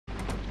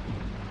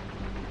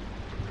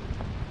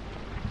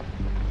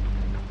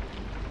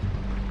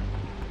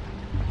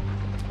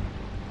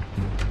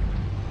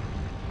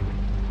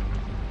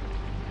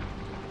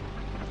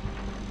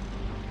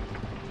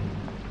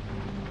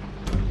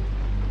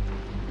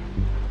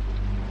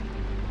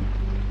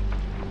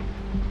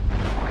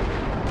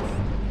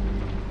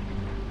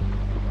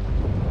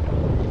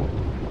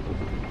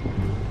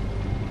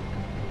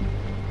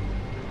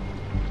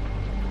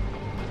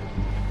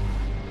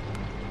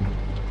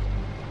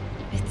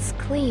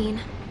looks clean.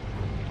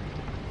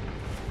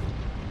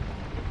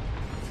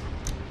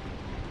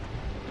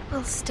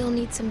 I'll still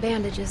need some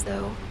bandages,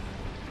 though.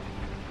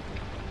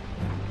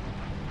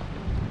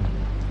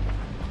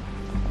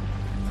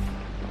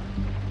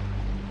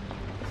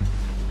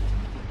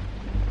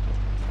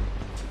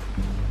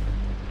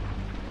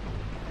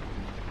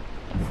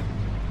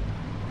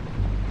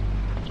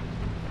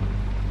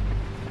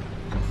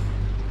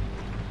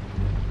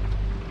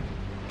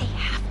 They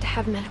have to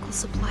have medical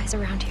supplies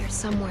around here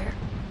somewhere.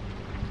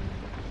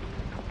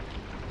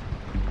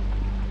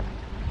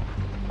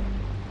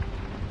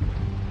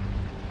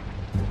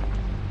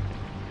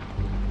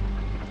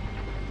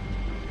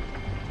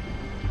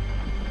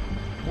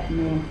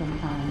 Man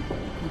sometimes.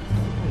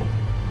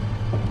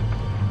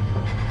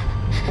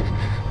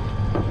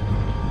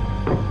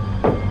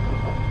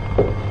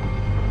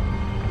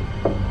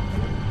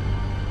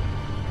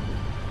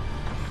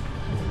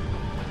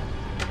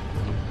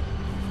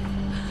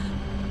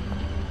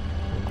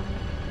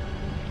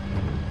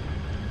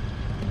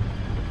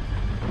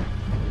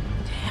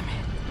 Damn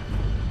it.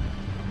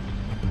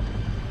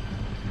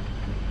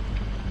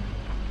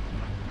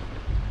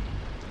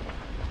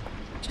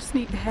 Just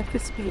need to have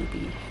this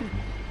baby.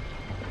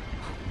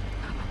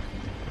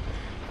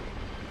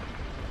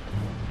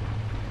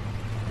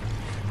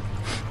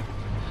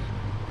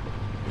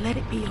 Let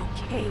it be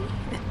okay,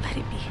 and let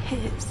it be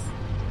his.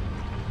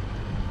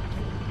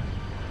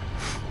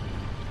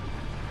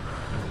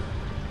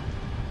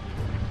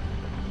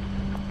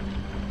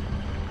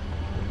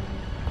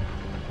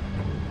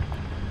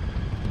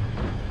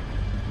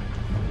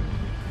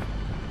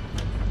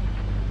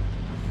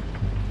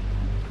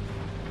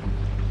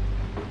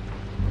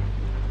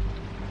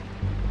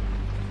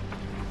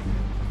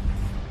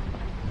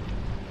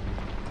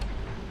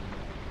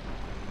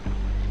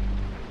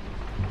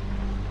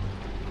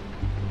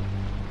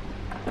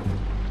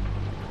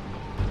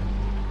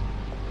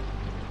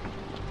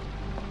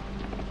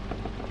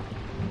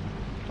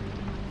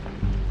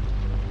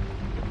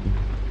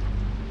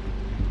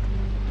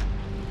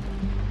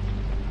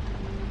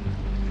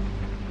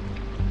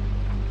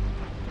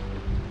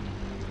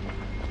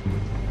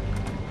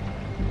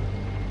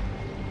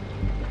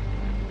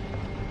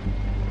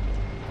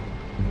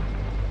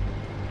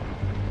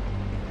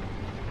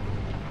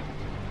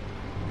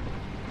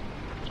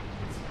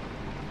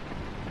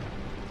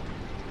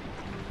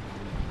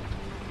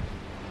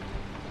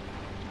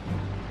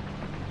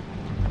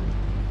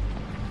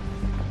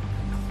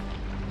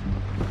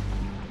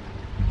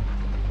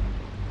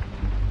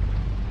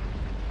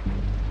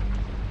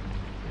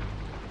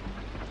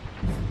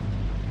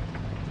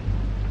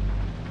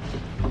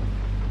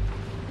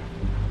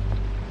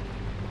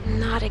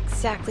 Not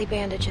exactly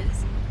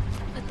bandages,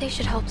 but they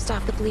should help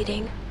stop the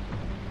bleeding.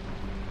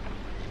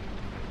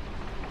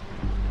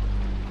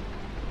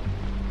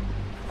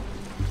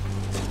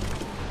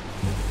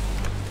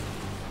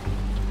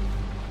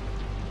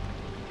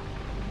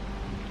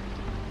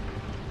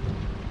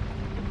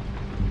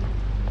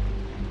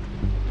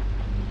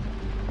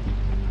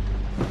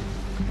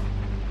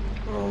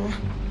 Oh.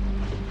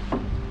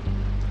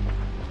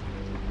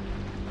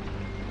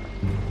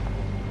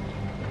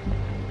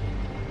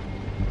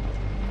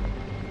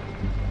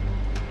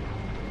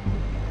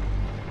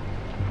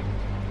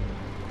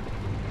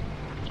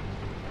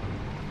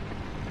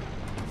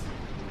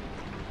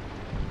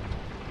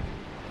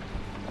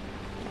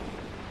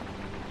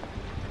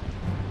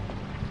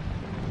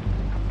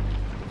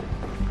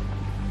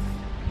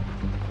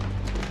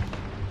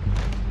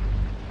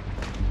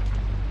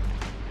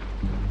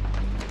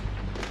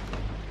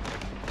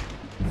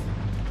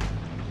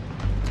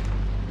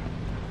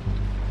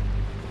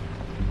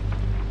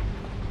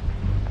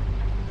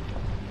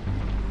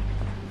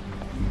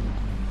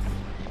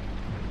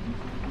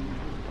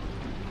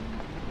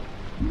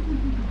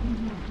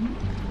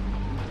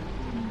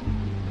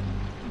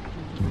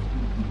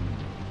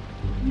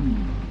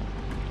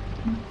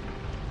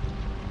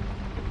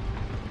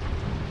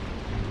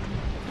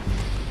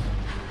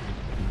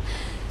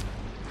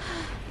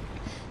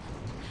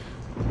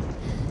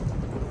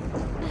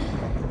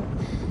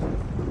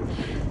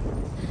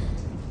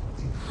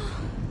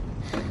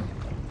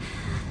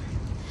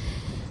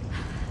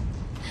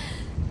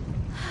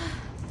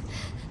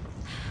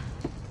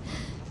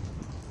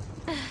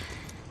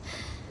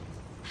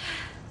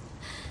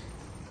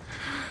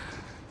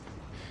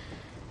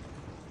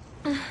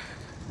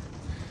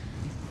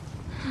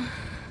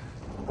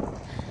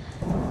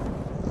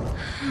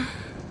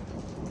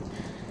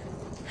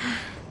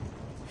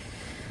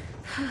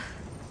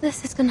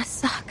 This is gonna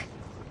suck.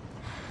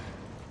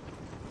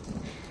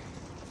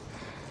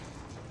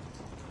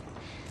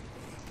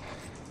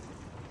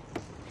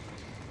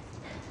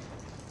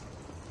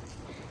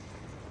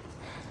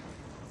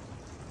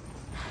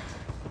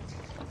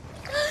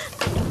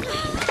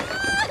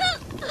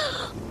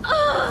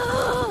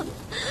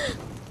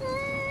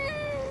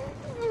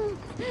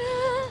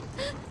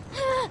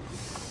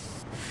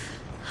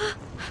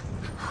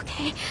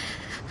 Okay.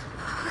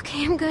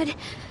 Okay, I'm good.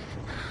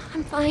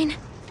 I'm fine.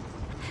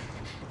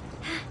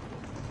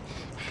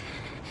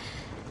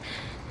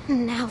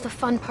 Now the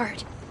fun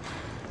part.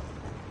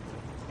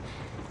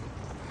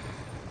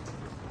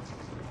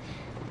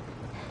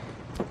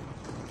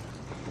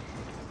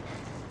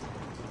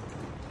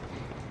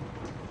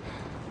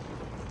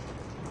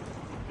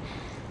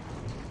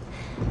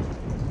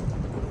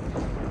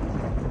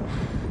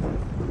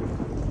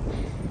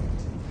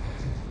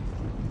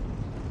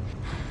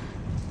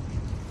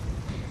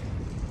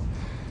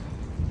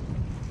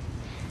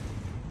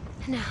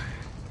 Now,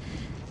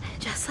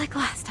 just like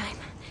last time.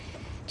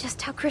 Just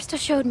how Krista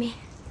showed me.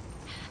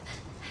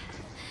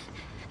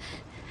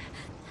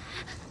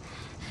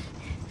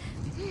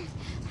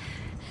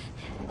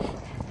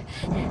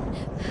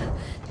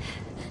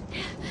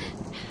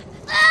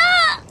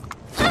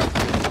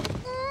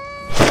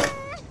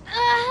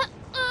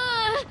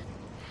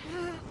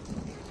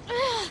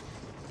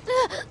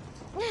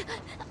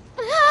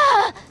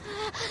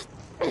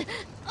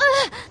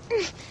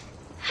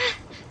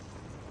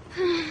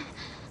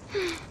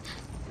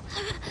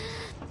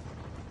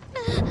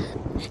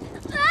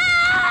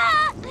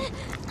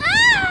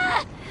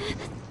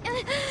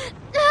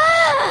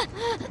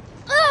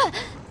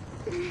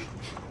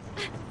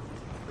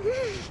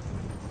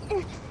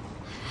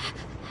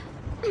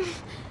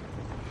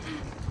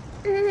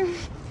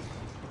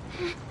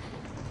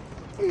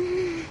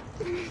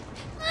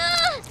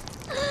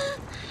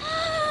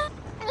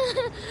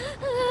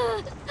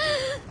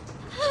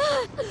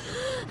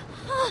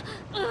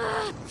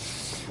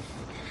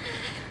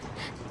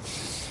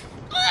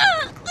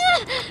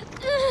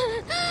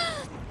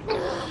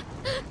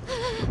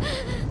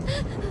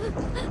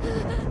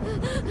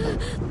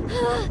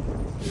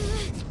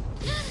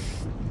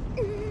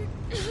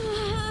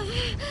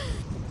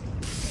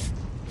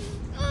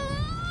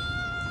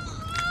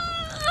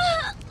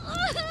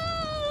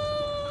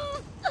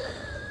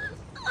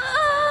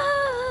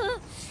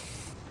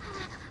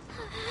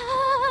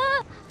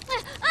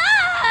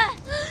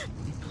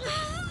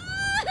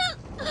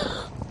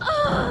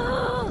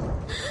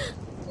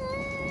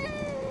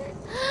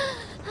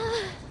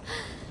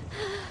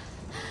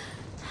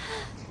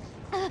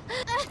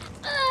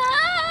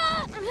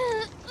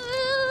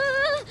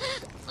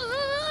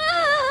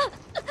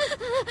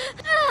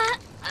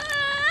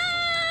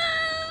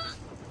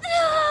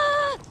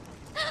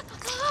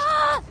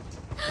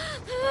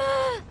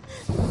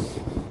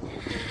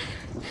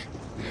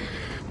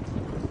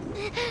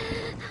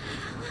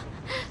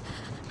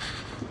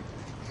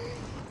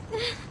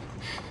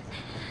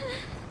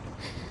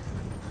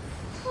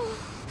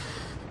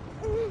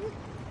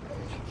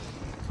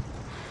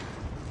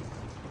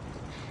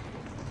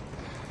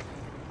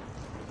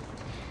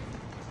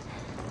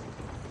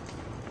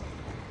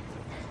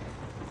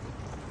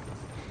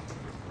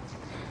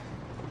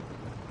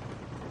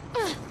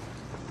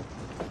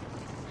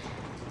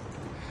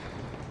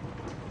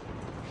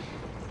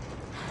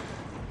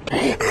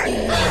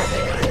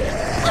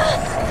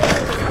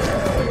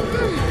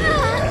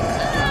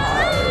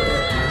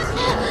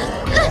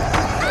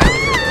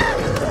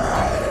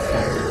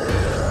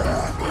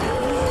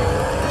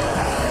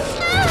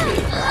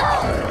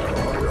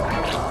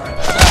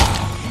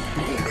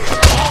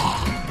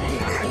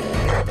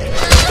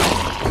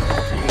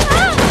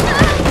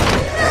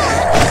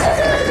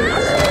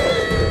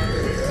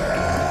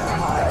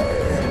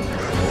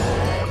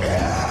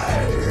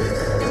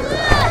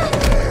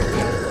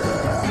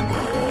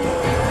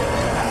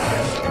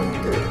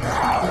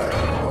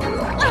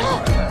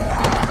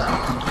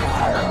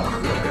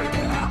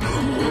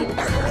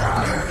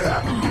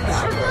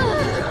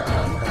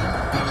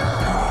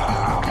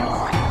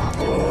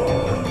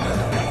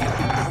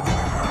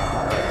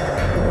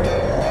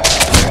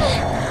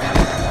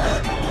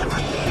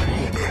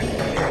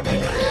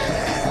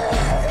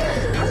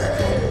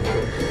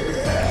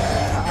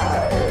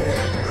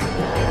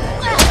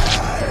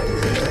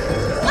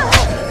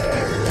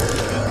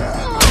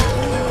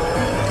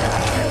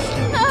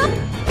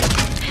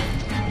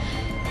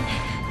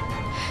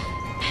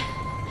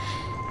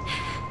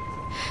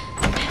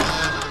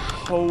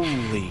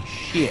 Holy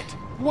shit.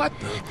 What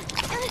the?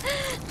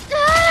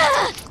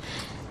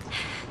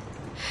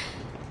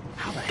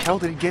 How the hell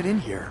did he get in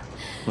here?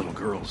 Little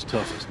girl's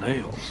tough as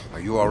nails.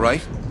 Are you all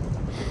right?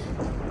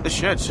 The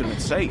shed should have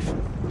been safe.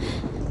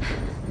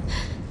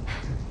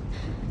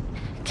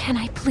 Can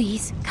I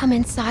please come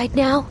inside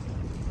now?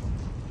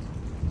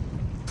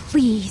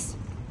 Please.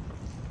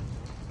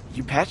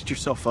 You patched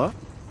yourself up?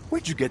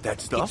 Where'd you get that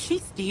Did stuff? she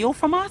steal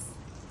from us?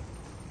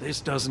 This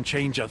doesn't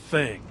change a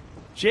thing.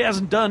 She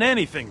hasn't done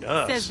anything to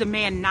us. Says the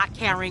man not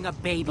carrying a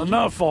baby.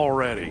 Enough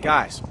already.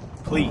 Guys,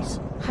 please.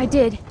 I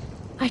did.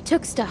 I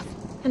took stuff,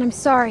 and I'm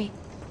sorry.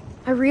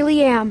 I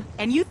really am.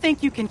 And you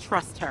think you can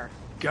trust her?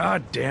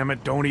 God damn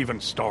it, don't even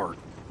start.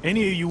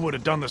 Any of you would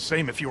have done the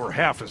same if you were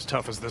half as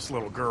tough as this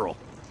little girl.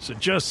 So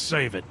just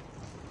save it.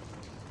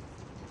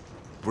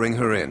 Bring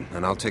her in,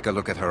 and I'll take a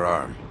look at her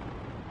arm.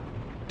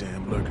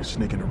 Damn lurkers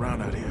sneaking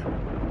around out here.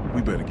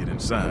 We better get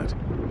inside.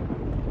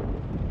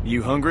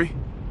 You hungry?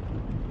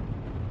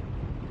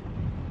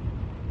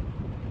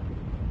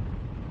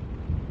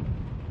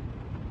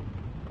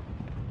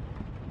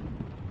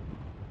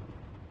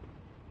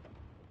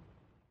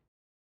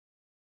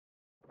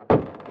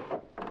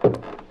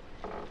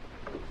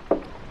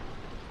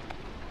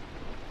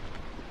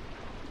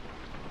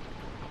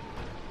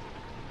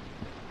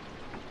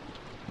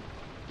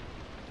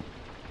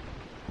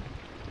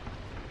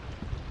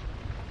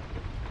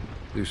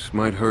 This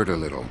might hurt a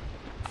little.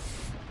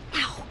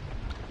 Ow.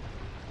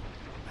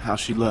 How's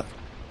she look?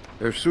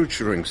 Her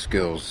suturing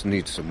skills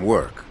need some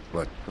work,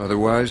 but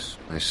otherwise,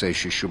 I say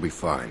she should be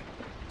fine.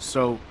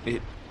 So,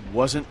 it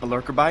wasn't a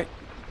lurker bite?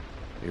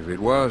 If it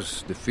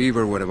was, the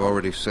fever would have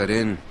already set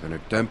in, and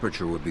her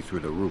temperature would be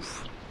through the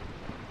roof.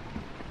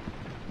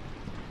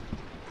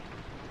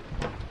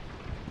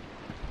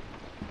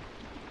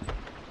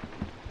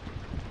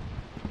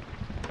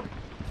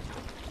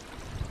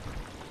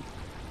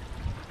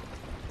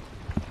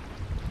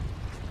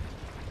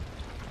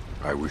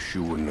 I wish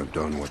you wouldn't have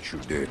done what you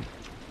did.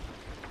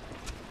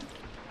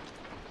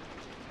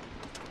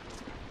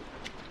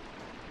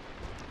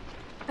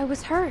 I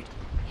was hurt,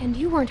 and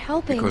you weren't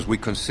helping. Because we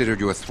considered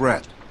you a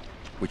threat,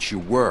 which you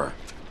were.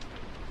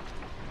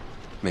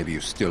 Maybe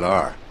you still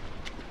are.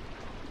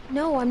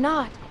 No, I'm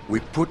not. We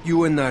put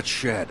you in that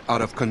shed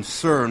out of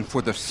concern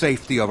for the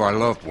safety of our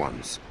loved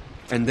ones.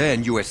 And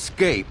then you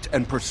escaped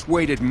and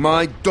persuaded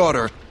my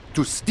daughter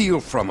to steal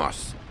from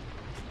us.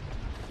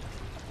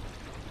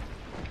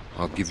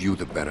 I'll give you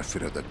the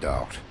benefit of the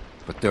doubt,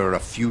 but there are a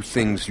few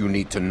things you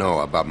need to know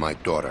about my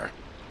daughter.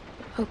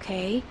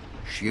 Okay.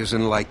 She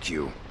isn't like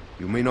you.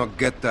 You may not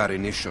get that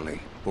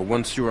initially, but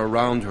once you're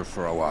around her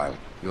for a while,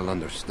 you'll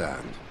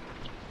understand.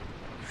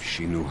 If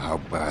she knew how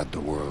bad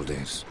the world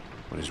is,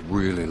 what it's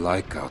really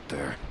like out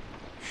there,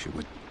 she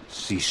would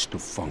cease to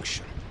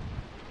function.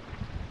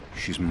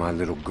 She's my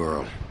little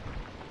girl.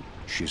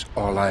 She's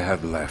all I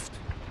have left,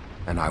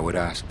 and I would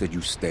ask that you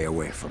stay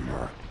away from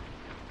her.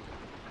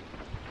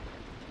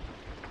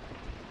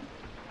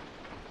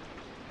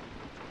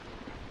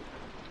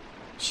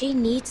 She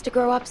needs to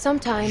grow up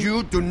sometime.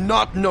 You do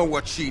not know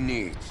what she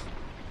needs.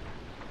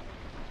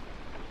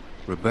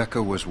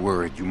 Rebecca was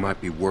worried you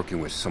might be working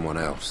with someone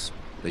else,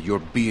 that your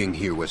being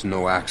here was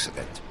no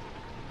accident.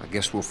 I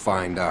guess we'll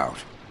find out.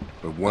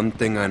 But one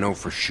thing I know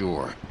for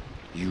sure,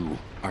 you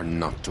are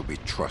not to be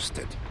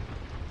trusted.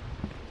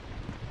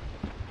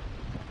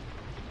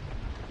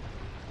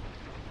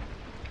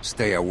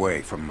 Stay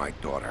away from my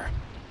daughter.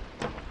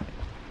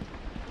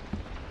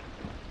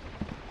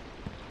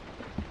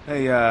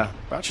 Hey,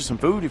 brought you some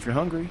food if you're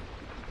hungry.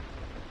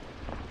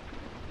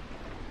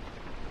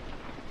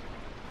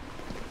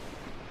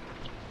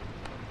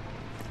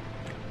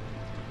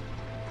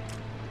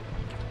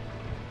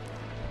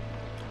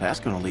 That's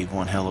gonna leave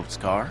one hell of a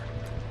scar.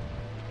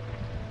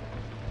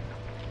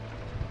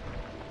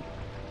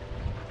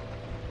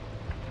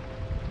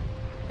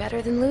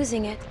 Better than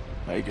losing it.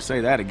 Well, you could say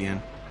that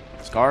again.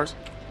 Scars?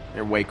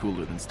 They're way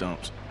cooler than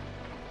stumps.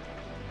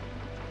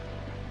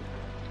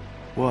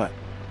 What?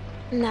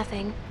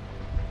 Nothing.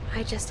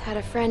 I just had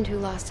a friend who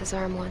lost his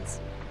arm once.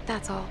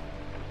 That's all.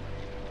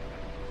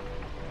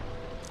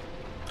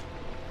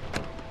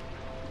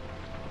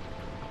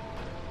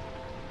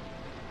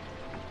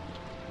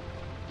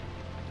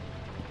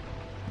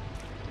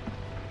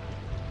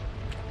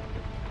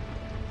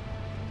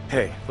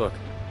 Hey, look.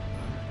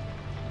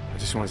 I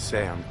just want to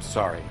say I'm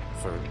sorry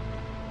for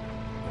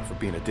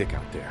being a dick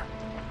out there.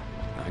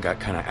 I got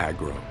kind of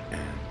aggro,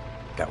 and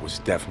that was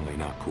definitely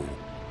not cool.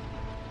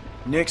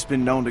 Nick's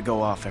been known to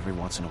go off every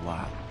once in a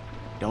while.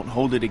 Don't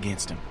hold it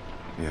against him.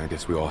 Yeah, I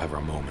guess we all have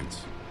our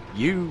moments.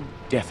 You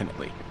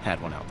definitely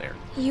had one out there.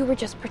 You were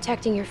just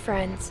protecting your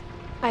friends.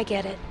 I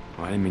get it.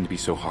 Well, I didn't mean to be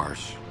so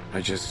harsh.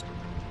 I just...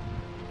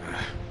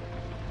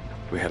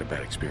 we had a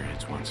bad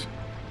experience once.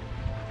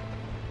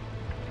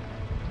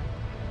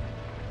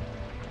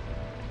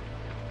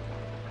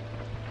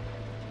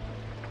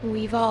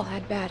 We've all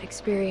had bad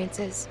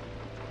experiences.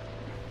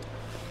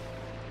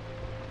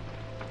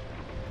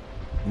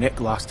 Nick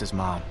lost his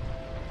mom.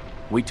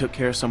 We took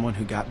care of someone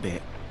who got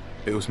bit.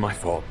 It was my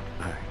fault.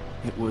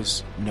 It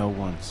was no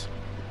one's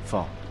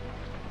fault.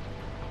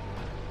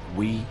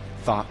 We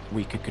thought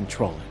we could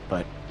control it,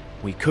 but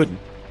we couldn't.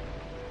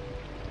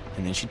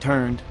 And then she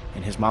turned,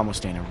 and his mom was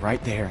standing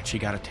right there, and she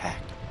got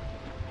attacked.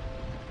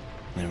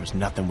 And there was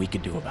nothing we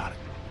could do about it.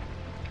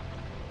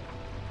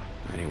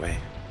 Anyway,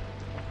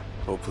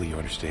 hopefully you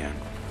understand.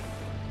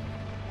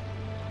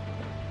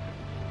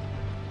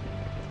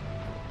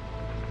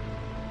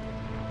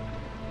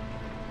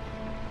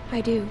 I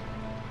do.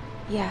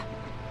 Yeah.